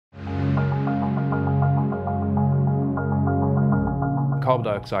Carbon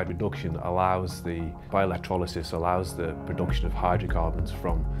dioxide reduction by electrolysis, allows the production of hydrocarbons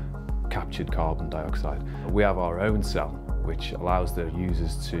from captured carbon dioxide. We have our own cell, which allows the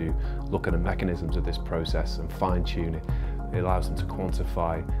users to look at the mechanisms of this process and fine-tune it. It allows them to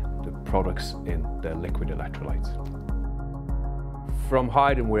quantify the products in their liquid electrolytes. From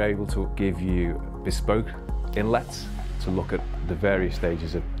hydrogen, we're able to give you bespoke inlets to look at the various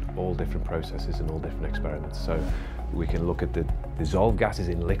stages of all different processes and all different experiments. So we can look at the dissolved gases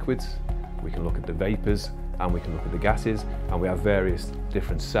in liquids, we can look at the vapors, and we can look at the gases, and we have various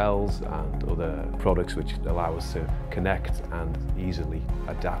different cells and other products which allow us to connect and easily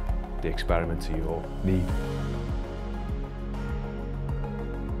adapt the experiment to your need.